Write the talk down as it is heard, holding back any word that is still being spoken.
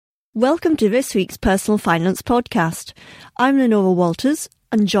Welcome to this week's Personal Finance Podcast. I'm Lenora Walters,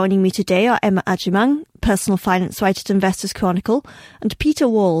 and joining me today are Emma Agyemang, Personal Finance Writer at Investors Chronicle, and Peter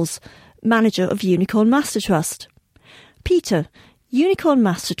Walls, Manager of Unicorn Master Trust. Peter, Unicorn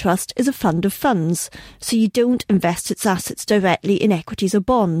Master Trust is a fund of funds, so you don't invest its assets directly in equities or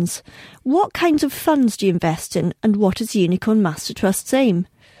bonds. What kinds of funds do you invest in, and what is Unicorn Master Trust's aim?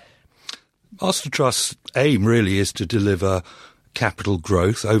 Master Trust's aim really is to deliver capital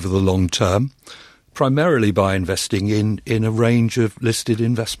growth over the long term, primarily by investing in a range of listed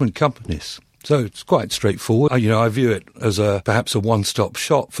investment companies. So it's quite straightforward. I view it as perhaps a one-stop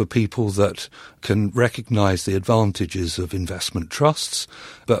shop for people that can recognise the advantages of investment trusts,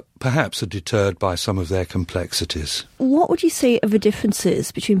 but perhaps are deterred by some of their complexities. What would you say are the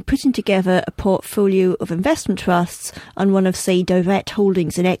differences between putting together a portfolio of investment trusts and one of, say, direct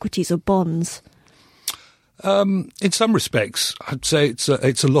holdings in equities or bonds? In some respects, I'd say it's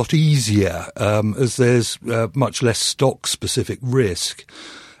a lot easier, as there's much less stock-specific risk.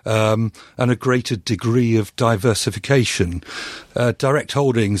 And a greater degree of diversification. Direct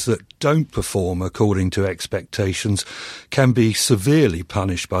holdings that don't perform according to expectations can be severely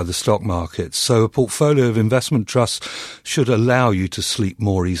punished by the stock markets. So a portfolio of investment trusts should allow you to sleep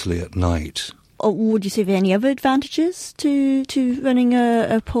more easily at night. Or would you say there are any other advantages to running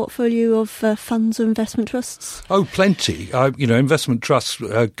a portfolio of funds or investment trusts? Oh, plenty. Investment trusts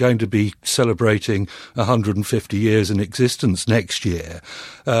are going to be celebrating 150 years in existence next year.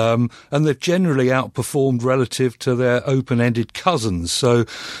 And they've generally outperformed relative to their open-ended cousins. So,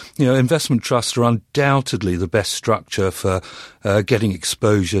 investment trusts are undoubtedly the best structure for getting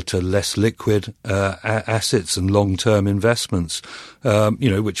exposure to less liquid assets and long-term investments,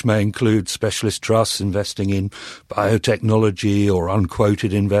 which may include specialist trusts investing in biotechnology or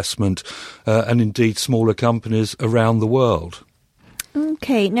unquoted investment, and indeed smaller companies around the world.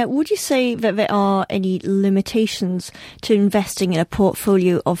 Okay, now would you say that there are any limitations to investing in a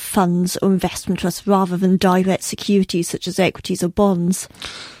portfolio of funds or investment trusts rather than direct securities such as equities or bonds?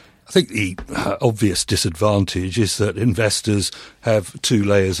 I think the obvious disadvantage is that investors have two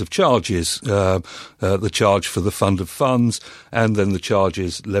layers of charges, the charge for the fund of funds and then the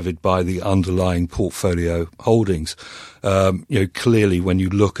charges levied by the underlying portfolio holdings. Clearly when you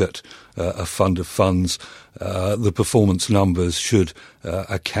look at a fund of funds, the performance numbers should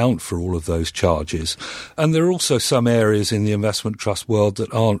account for all of those charges. And there are also some areas in the investment trust world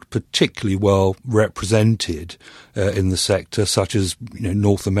that aren't particularly well represented in the sector, such as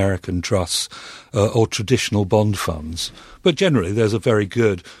North American trusts or traditional bond funds. But generally, there's a very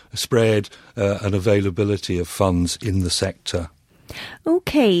good spread and availability of funds in the sector.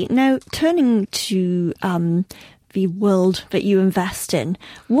 Okay, now turning to the world that you invest in,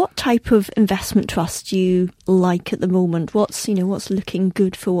 what type of investment trust do you like at the moment? What's looking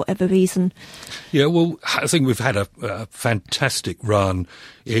good for whatever reason? Yeah, well, I think we've had a fantastic run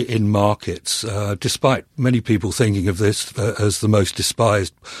in markets, despite many people thinking of this as the most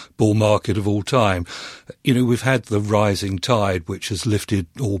despised bull market of all time. We've had the rising tide, which has lifted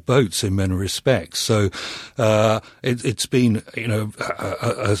all boats in many respects. So it's been,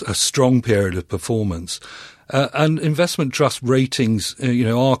 a strong period of performance. And investment trust ratings,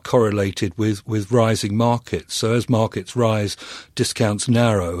 are correlated with rising markets. So as markets rise, discounts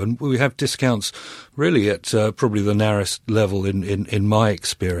narrow. And we have discounts really at probably the narrowest level in my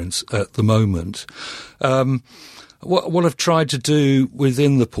experience at the moment. What I've tried to do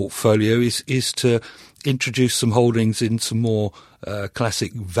within the portfolio is to introduce some holdings in some more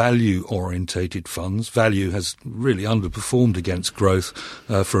classic value-orientated funds. Value has really underperformed against growth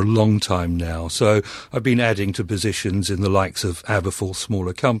for a long time now. So I've been adding to positions in the likes of Aberforth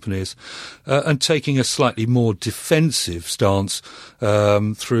smaller companies and taking a slightly more defensive stance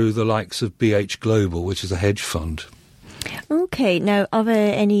through the likes of BH Global, which is a hedge fund. Okay, now are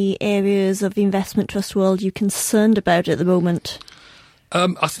there any areas of the investment trust world you're concerned about at the moment?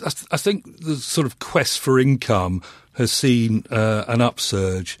 I think the sort of quest for income has seen an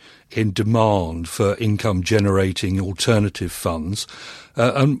upsurge in demand for income-generating alternative funds.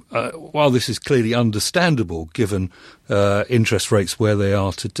 And while this is clearly understandable, given interest rates where they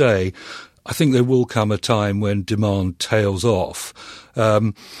are today, I think there will come a time when demand tails off.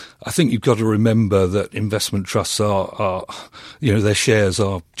 I think you've got to remember that investment trusts are their shares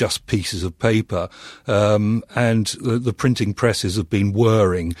are just pieces of paper, and the printing presses have been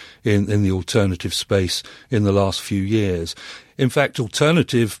whirring in the alternative space in the last few years. In fact,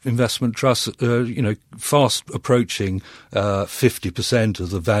 alternative investment trusts are, fast approaching 50%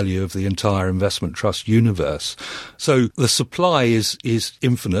 of the value of the entire investment trust universe. So the supply is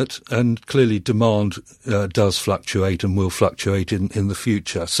infinite, and clearly demand does fluctuate and will fluctuate in in the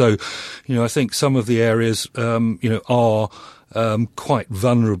future. So, I think some of the areas, are quite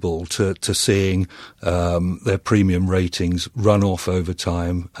vulnerable to seeing their premium ratings run off over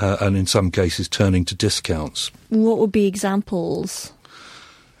time, and in some cases turning to discounts. What would be examples?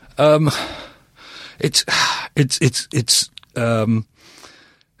 We've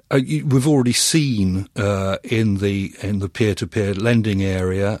already seen in the peer-to-peer lending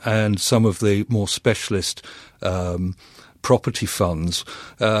area and some of the more specialist property funds.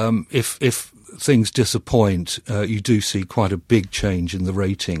 If things disappoint, you do see quite a big change in the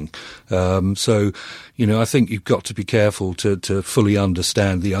rating. So, I think you've got to be careful to fully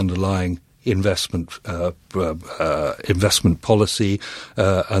understand the underlying investment policy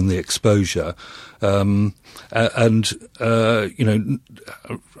and the exposure,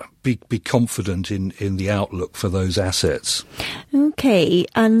 be confident in the outlook for those assets. Okay,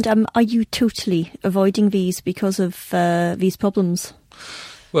 and are you totally avoiding these because of these problems?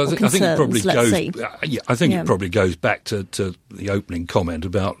 Well, I think it probably goes. It probably goes back to the opening comment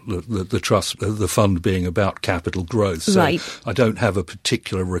about the trust, the fund being about capital growth. So right. I don't have a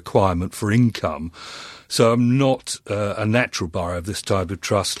particular requirement for income, so I'm not a natural buyer of this type of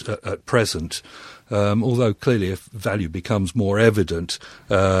trust at present. Although clearly, if value becomes more evident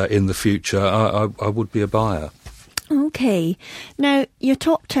in the future, I would be a buyer. Okay. Now, your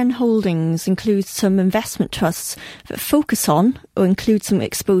top 10 holdings include some investment trusts that focus on or include some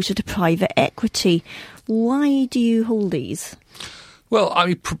exposure to private equity. Why do you hold these? Well,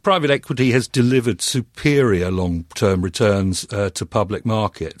 private equity has delivered superior long-term returns to public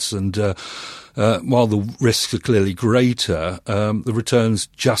markets, and while the risks are clearly greater, the returns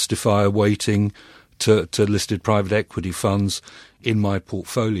justify a weighting to listed private equity funds in my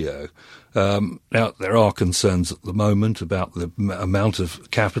portfolio. Now, there are concerns at the moment about the amount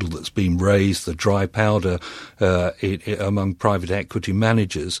of capital that's been raised, the dry powder among private equity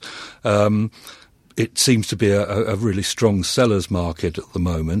managers. It seems to be a really strong seller's market at the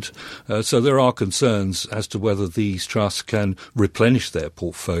moment. So there are concerns as to whether these trusts can replenish their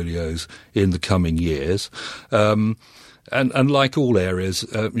portfolios in the coming years. And like all areas,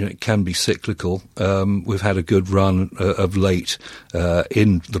 it can be cyclical. We've had a good run of late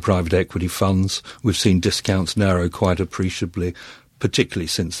in the private equity funds. We've seen discounts narrow quite appreciably, particularly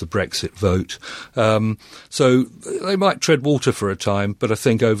since the Brexit vote. So they might tread water for a time, but I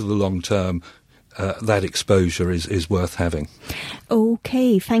think over the long term, that exposure is worth having.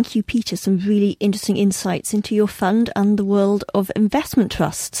 Okay, thank you, Peter. Some really interesting insights into your fund and the world of investment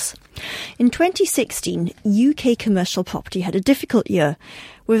trusts. In 2016, UK commercial property had a difficult year,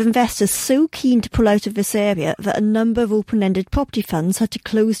 with investors so keen to pull out of this area that a number of open-ended property funds had to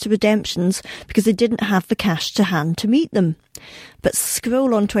close to redemptions because they didn't have the cash to hand to meet them. But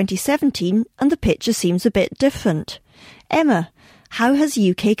scroll on 2017 and the picture seems a bit different. Emma, how has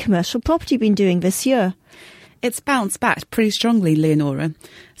UK commercial property been doing this year? It's bounced back pretty strongly, Leonora.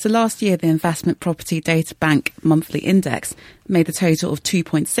 So last year, the Investment Property Data Bank monthly index made a total of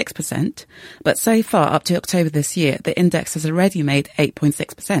 2.6%. But so far, up to October this year, the index has already made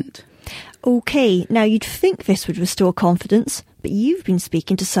 8.6%. Okay, now you'd think this would restore confidence, but you've been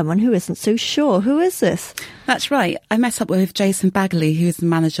speaking to someone who isn't so sure. Who is this? That's right. I met up with Jason Bagley, who is the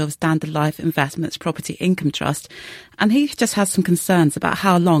manager of Standard Life Investments Property Income Trust, and he just has some concerns about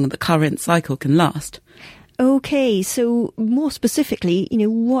how long the current cycle can last. Okay, so more specifically,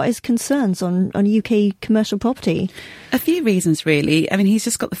 what is concerns on UK commercial property? A few reasons, really. I mean, he's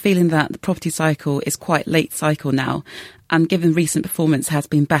just got the feeling that the property cycle is quite late cycle now. And given recent performance has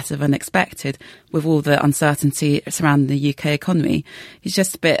been better than expected with all the uncertainty surrounding the UK economy, he's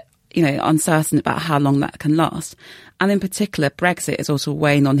just a bit, uncertain about how long that can last. And in particular, Brexit is also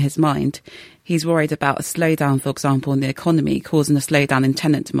weighing on his mind. He's worried about a slowdown, for example, in the economy, causing a slowdown in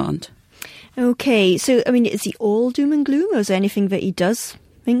tenant demand. Okay, so, is he all doom and gloom, or is there anything that he does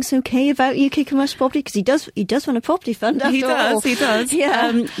think's okay about UK commercial property? Because he does run a property fund after all. He does.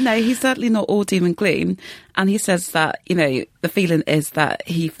 Yeah. No, he's certainly not all doom and gloom. And he says that, the feeling is that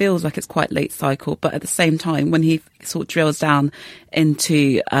he feels like it's quite late cycle, but at the same time, when he sort of drills down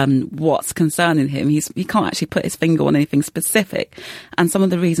into what's concerning him, he can't actually put his finger on anything specific. And some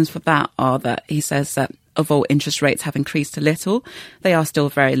of the reasons for that are that he says that although interest rates have increased a little, they are still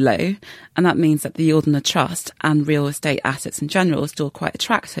very low. And that means that the yield on the trust and real estate assets in general are still quite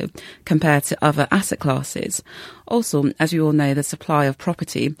attractive compared to other asset classes. Also, as we all know, the supply of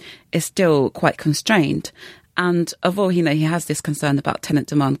property is still quite constrained. And although, he has this concern about tenant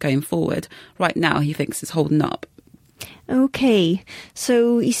demand going forward, right now he thinks it's holding up. Okay,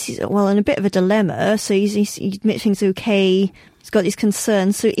 so he's, in a bit of a dilemma. So he admits things okay. He's got these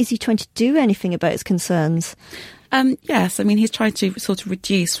concerns. So is he trying to do anything about his concerns? Yes, I mean, he's trying to sort of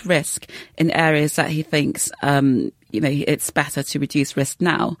reduce risk in areas that he thinks, it's better to reduce risk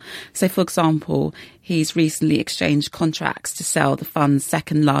now. So, for example, he's recently exchanged contracts to sell the fund's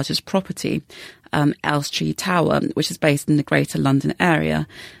second largest property, Elstree Tower, which is based in the Greater London area.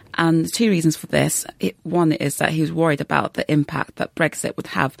 And two reasons for this. One is that he was worried about the impact that Brexit would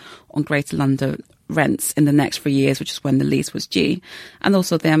have on Greater London rents in the next 3 years, which is when the lease was due, and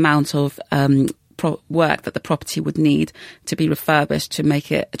also the amount of work that the property would need to be refurbished to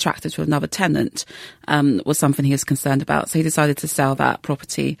make it attractive to another tenant was something he was concerned about. So he decided to sell that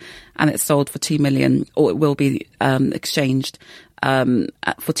property, and it sold for $2 million, or it will be exchanged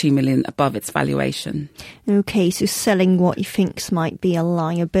for $2 million above its valuation. Okay, so selling what he thinks might be a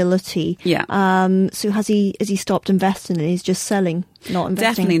liability. Yeah. So has he stopped investing and he's just selling, not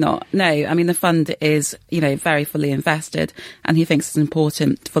investing? Definitely not. No, I mean, the fund is, very fully invested, and he thinks it's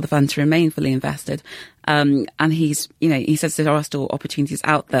important for the fund to remain fully invested. And he says there are still opportunities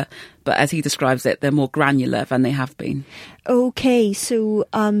out there, but as he describes it, they're more granular than they have been. Okay, so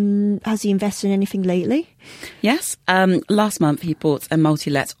has he invested in anything lately? Yes. Last month he bought a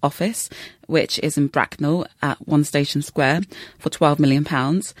multi-let office, which is in Bracknell at One Station Square for £12 million.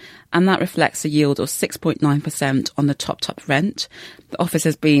 And that reflects a yield of 6.9% on the top rent. The office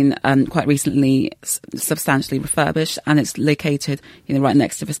has been quite recently substantially refurbished, and it's located, right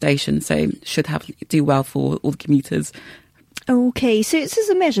next to the station, so should do well for all the commuters. Okay, so this is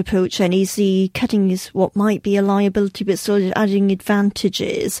a measured approach, and is he cutting his what might be a liability but sort of adding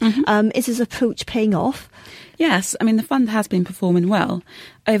advantages? Mm-hmm. Is his approach paying off? Yes, I mean, the fund has been performing well.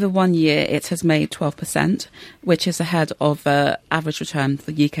 Over 1 year, it has made 12%, which is ahead of average return for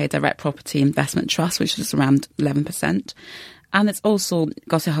the UK Direct Property Investment Trust, which is around 11%. And it's also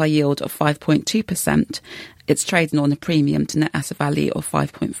got a high yield of 5.2%. It's trading on a premium to net asset value of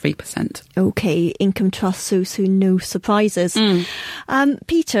 5.3%. Okay, income trust, so no surprises.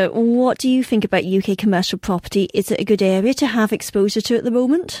 Peter, what do you think about UK commercial property? Is it a good area to have exposure to at the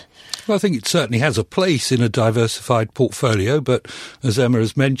moment? Well, I think it certainly has a place in a diversified portfolio, but as Emma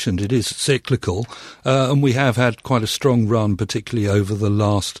has mentioned, it is cyclical, and we have had quite a strong run, particularly over the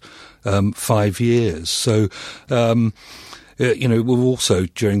last 5 years. So, we've also,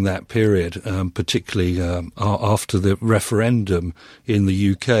 during that period, particularly after the referendum in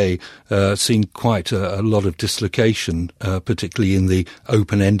the UK, seen quite a lot of dislocation, particularly in the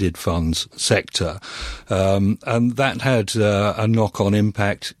open-ended funds sector. And that had a knock-on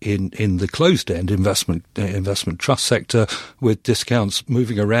impact in the closed-end investment trust sector, with discounts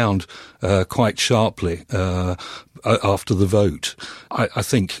moving around quite sharply after the vote. I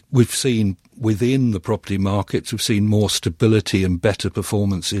think we've seen within the property markets, we've seen more stability and better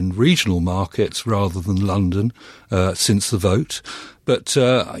performance in regional markets rather than London since the vote. But,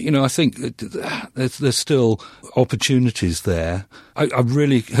 I think there's still opportunities there. I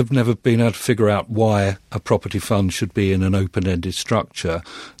really have never been able to figure out why a property fund should be in an open-ended structure.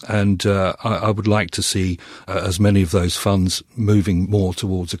 And I would like to see as many of those funds moving more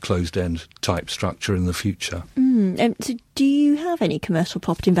towards a closed-end type structure in the future. So do you have any commercial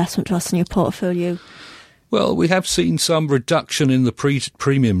property investment trusts in your portfolio? Well, we have seen some reduction in the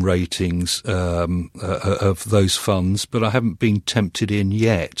premium ratings of those funds, but I haven't been tempted in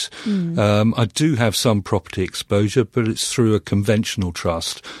yet. I do have some property exposure, but it's through a conventional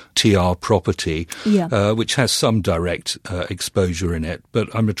trust, TR Property, which has some direct exposure in it,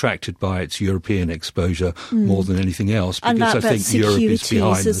 but I'm attracted by its European exposure more than anything else, because I think Europe is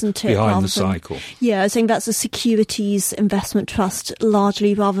behind the cycle. Yeah, I think that's a securities investment trust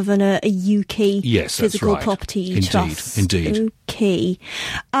largely, rather than a UK physical property trust. Indeed. Okay.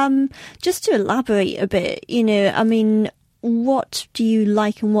 Just to elaborate a bit, what do you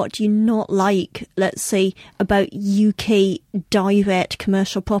like and what do you not like, let's say, about UK direct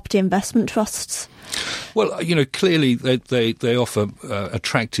commercial property investment trusts? Well, clearly they offer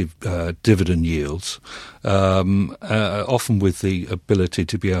attractive dividend yields, often with the ability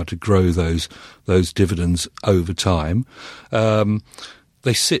to be able to grow those dividends over time.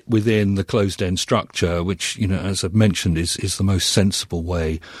 They sit within the closed-end structure, which, as I've mentioned, is the most sensible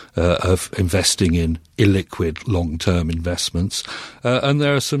way of investing in illiquid long-term investments. And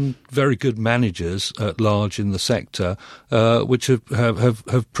there are some very good managers at large in the sector which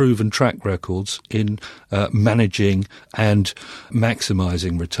have proven track records in managing and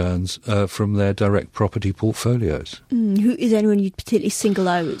maximising returns from their direct property portfolios. Who is anyone you'd particularly single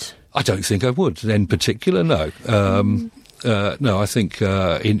out? I don't think I would. In particular, no. No, I think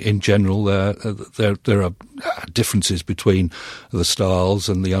in general there are differences between the styles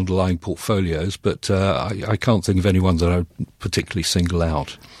and the underlying portfolios, but I can't think of any one that I would particularly single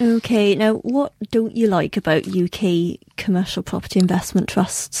out. Okay, now what don't you like about UK commercial property investment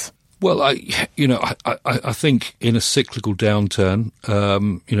trusts? Well, I think in a cyclical downturn,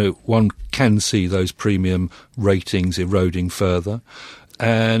 one can see those premium ratings eroding further,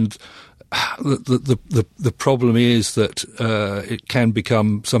 and the problem is that it can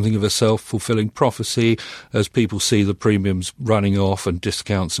become something of a self-fulfilling prophecy as people see the premiums running off and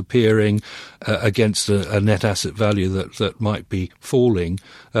discounts appearing against a net asset value that might be falling.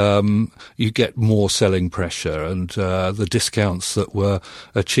 You get more selling pressure, and the discounts that were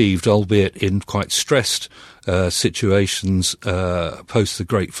achieved, albeit in quite stressed situations post the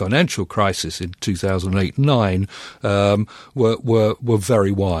great financial crisis in 2008-9 were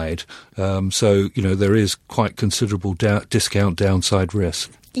very wide. So there is quite considerable discount downside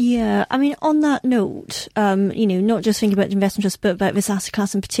risk. Yeah, I mean, on that note, not just thinking about investment trusts, but about this asset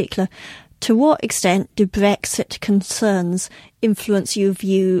class in particular, to what extent do Brexit concerns influence your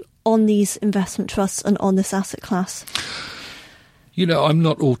view on these investment trusts and on this asset class? I'm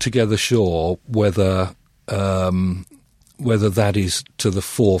not altogether sure whether that is to the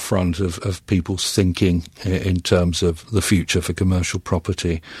forefront of people's thinking in terms of the future for commercial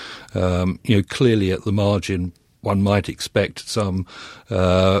property. Clearly at the margin, one might expect some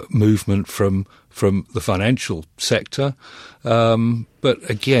movement from the financial sector. But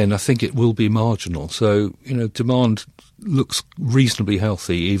again, I think it will be marginal. So, demand looks reasonably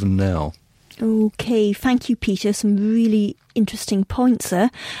healthy even now. Okay, thank you, Peter. Some really interesting points there.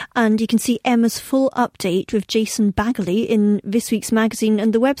 And you can see Emma's full update with Jason Bagley in this week's magazine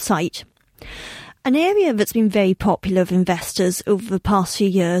and the website. An area that's been very popular with investors over the past few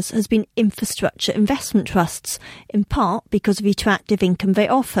years has been infrastructure investment trusts, in part because of the attractive income they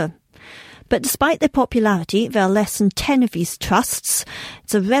offer. But despite their popularity, there are less than 10 of these trusts.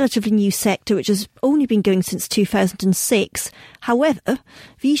 It's a relatively new sector which has only been going since 2006. However,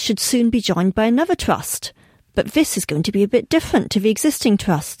 these should soon be joined by another trust. But this is going to be a bit different to the existing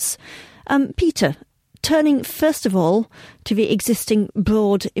trusts. Peter, turning first of all to the existing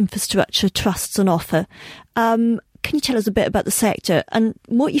broad infrastructure trusts on offer, can you tell us a bit about the sector and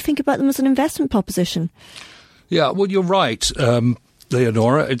what you think about them as an investment proposition? Yeah, well, you're right,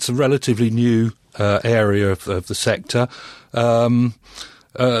 Leonora. It's a relatively new area of the sector. The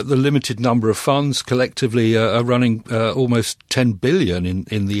limited number of funds collectively are running almost 10 billion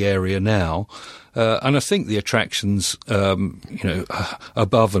in the area now. And I think the attractions,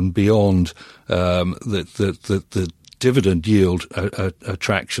 above and beyond the dividend yield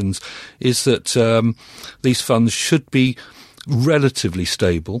attractions, is that these funds should be relatively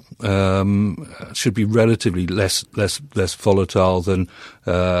stable, should be relatively less volatile than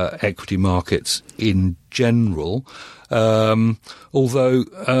equity markets in general. Although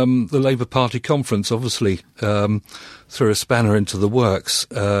the Labour Party conference obviously threw a spanner into the works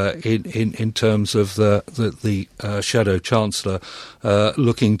in terms of the Shadow Chancellor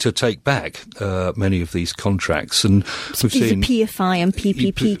looking to take back many of these contracts, and we've seen PFI and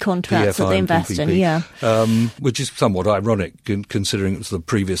PPP contracts that they invest in, which is somewhat ironic considering it was the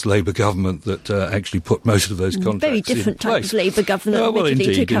previous Labour government that actually put most of those contracts. Very different type of Labour government,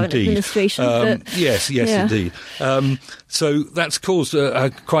 to current administration. Yes, indeed. So that's caused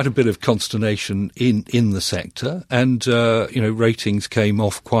quite a bit of consternation in the sector, and ratings came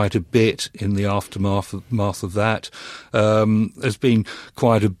off quite a bit in the aftermath of that. There's been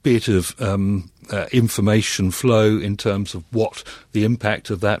quite a bit of information flow in terms of what the impact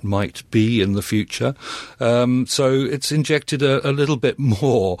of that might be in the future. So it's injected a little bit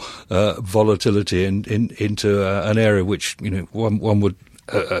more volatility into an area which one would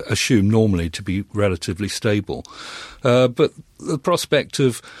assume normally to be relatively stable. But the prospect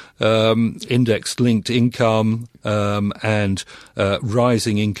of index-linked income and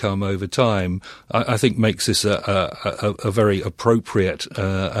rising income over time, I think makes this a very appropriate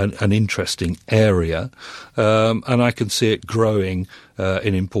and interesting area. And I can see it growing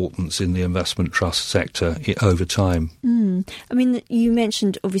in importance in the investment trust sector over time. I mean, you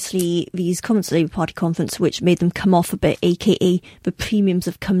mentioned obviously these comments at the Labour Party conference which made them come off a bit, aka the premiums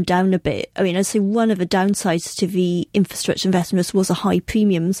have come down a bit. I mean, I'd say one of the downsides to the infrastructure investments was the high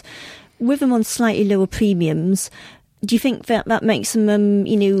premiums. With them on slightly lower premiums, do you think that makes them,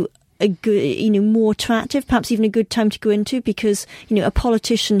 a good, more attractive, perhaps even a good time to go into, because, a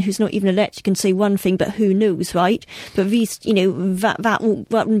politician who's not even elected can say one thing, but who knows, right? But these, that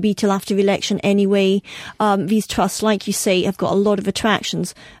wouldn't be till after the election anyway. These trusts, like you say, have got a lot of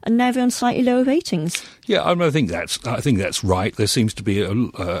attractions, and now they're on slightly lower ratings. Yeah, I think that's right. There seems to be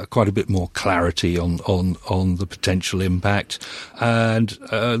quite a bit more clarity on the potential impact, and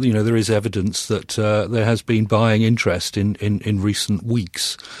there is evidence that there has been buying interest in recent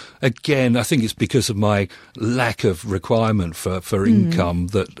weeks. Again, I think it's because of my lack of requirement for income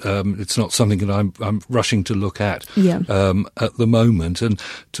that it's not something that I'm rushing to look at at the moment. And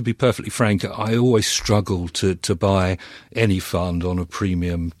to be perfectly frank, I always struggle to buy any fund on a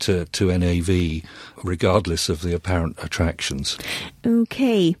premium to NAV, regardless of the apparent attractions.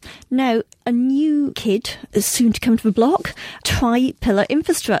 Okay. Now, a new kid is soon to come to the block, Tri-Pillar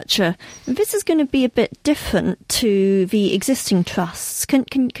Infrastructure. This is going to be a bit different to the existing trusts.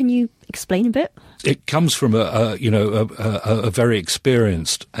 Can you explain a bit? It comes from a very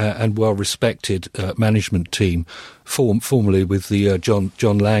experienced and well-respected management team, formerly with the John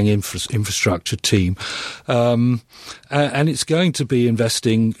Lang infrastructure team, and it's going to be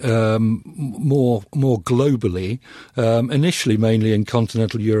investing more globally. Initially, mainly in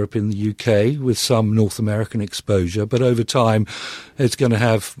continental Europe, in the UK, with some North American exposure, but over time, it's going to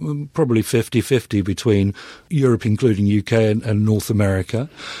have probably 50-50 between Europe, including UK, and North America.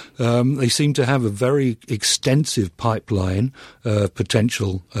 They seem to have a very extensive pipeline of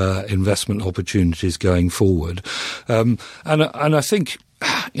potential investment opportunities going forward. And I think,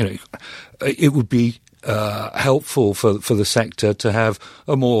 it would be helpful for the sector to have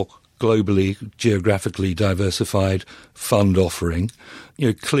a more globally, geographically diversified fund offering.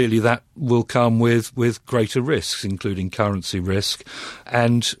 Clearly that will come with greater risks, including currency risk.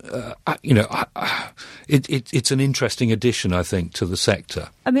 And, it's an interesting addition, I think, to the sector.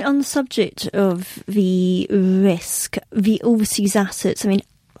 I mean, on the subject of the risk, the overseas assets,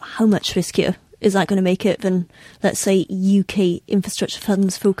 how much riskier is that going to make it than, let's say, UK infrastructure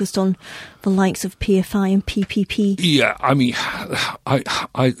funds focused on the likes of PFI and PPP? Yeah,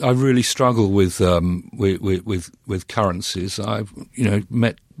 I really struggle with currencies. I've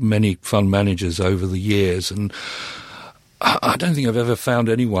met many fund managers over the years, and I don't think I've ever found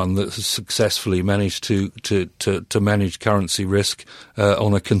anyone that has successfully managed to manage currency risk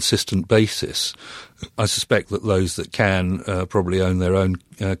on a consistent basis. I suspect that those that can probably own their own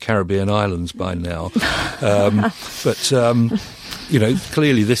Caribbean islands by now.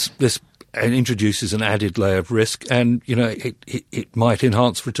 Clearly this introduces an added layer of risk, and it might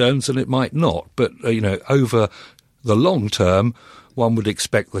enhance returns and it might not. But over the long term, one would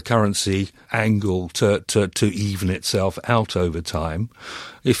expect the currency angle to even itself out over time.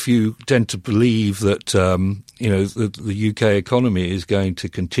 If you tend to believe that the UK economy is going to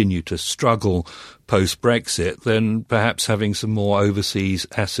continue to struggle post-Brexit, then perhaps having some more overseas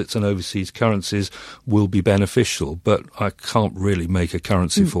assets and overseas currencies will be beneficial. But I can't really make a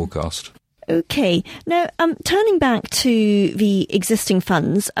currency forecast. Okay. Now, turning back to the existing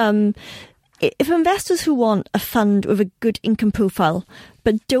funds, if investors who want a fund with a good income profile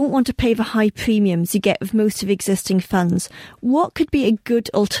but don't want to pay the high premiums you get with most of existing funds, what could be a good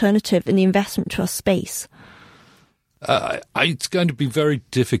alternative in the investment trust space? It's going to be very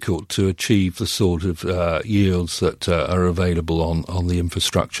difficult to achieve the sort of yields that are available on the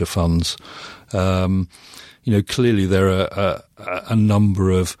infrastructure funds. Clearly there are a number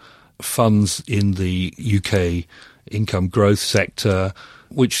of funds in the UK income growth sector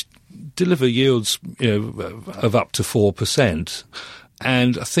which deliver yields of up to 4%.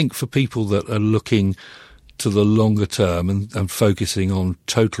 And I think for people that are looking to the longer term and focusing on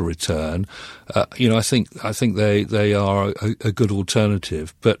total return, I think they are a good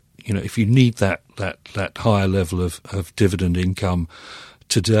alternative. But if you need that higher level of dividend income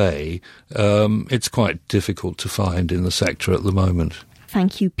today, it's quite difficult to find in the sector at the moment.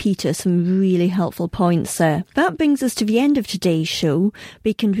 Thank you, Peter. Some really helpful points there. That brings us to the end of today's show.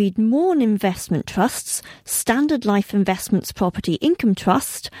 We can read more on investment trusts, Standard Life Investments Property Income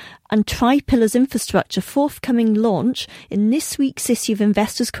Trust, and Tri-Pillars Infrastructure forthcoming launch in this week's issue of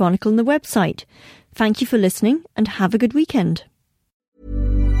Investors Chronicle on the website. Thank you for listening and have a good weekend.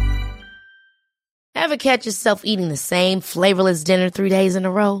 Ever catch yourself eating the same flavorless dinner 3 days in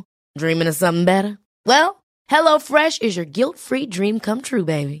a row? Dreaming of something better? Well, HelloFresh is your guilt-free dream come true,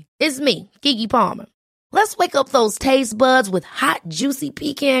 baby. It's me, Keke Palmer. Let's wake up those taste buds with hot, juicy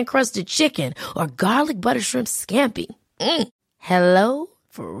pecan-crusted chicken or garlic butter shrimp scampi. Hello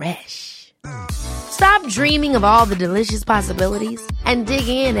Fresh. Stop dreaming of all the delicious possibilities and dig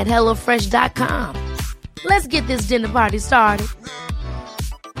in at HelloFresh.com. Let's get this dinner party started.